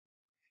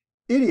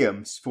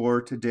Idioms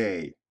for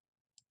today.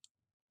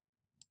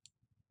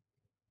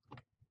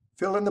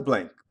 Fill in the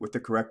blank with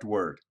the correct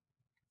word.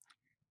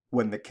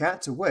 When the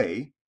cat's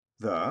away,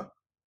 the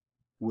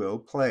will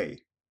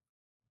play.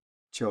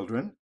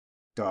 Children,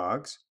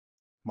 dogs,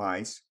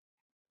 mice,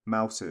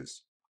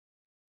 mouses.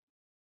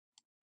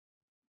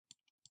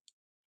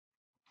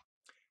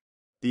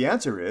 The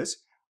answer is,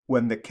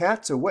 when the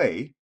cat's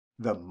away,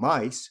 the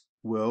mice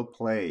will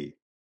play.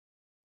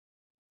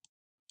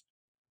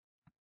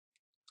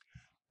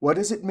 What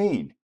does it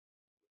mean?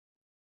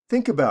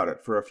 Think about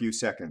it for a few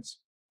seconds.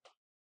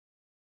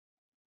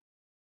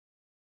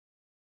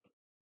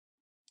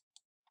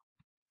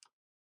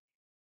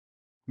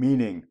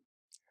 Meaning,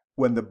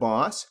 when the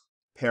boss,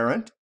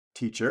 parent,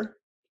 teacher,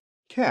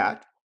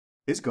 cat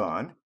is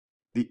gone,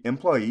 the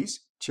employees,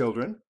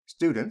 children,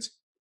 students,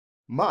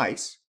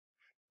 mice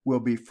will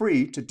be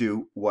free to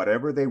do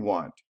whatever they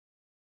want.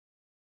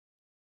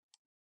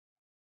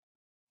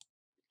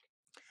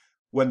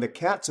 When the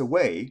cat's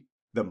away,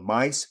 the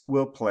mice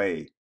will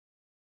play.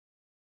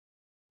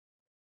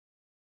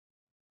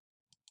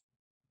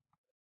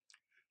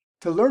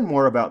 To learn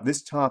more about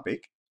this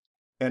topic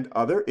and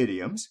other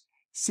idioms,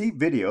 see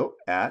video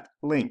at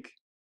link.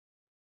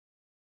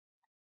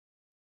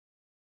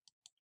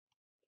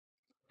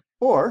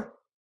 Or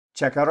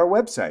check out our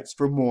websites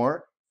for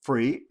more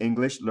free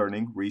English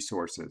learning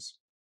resources.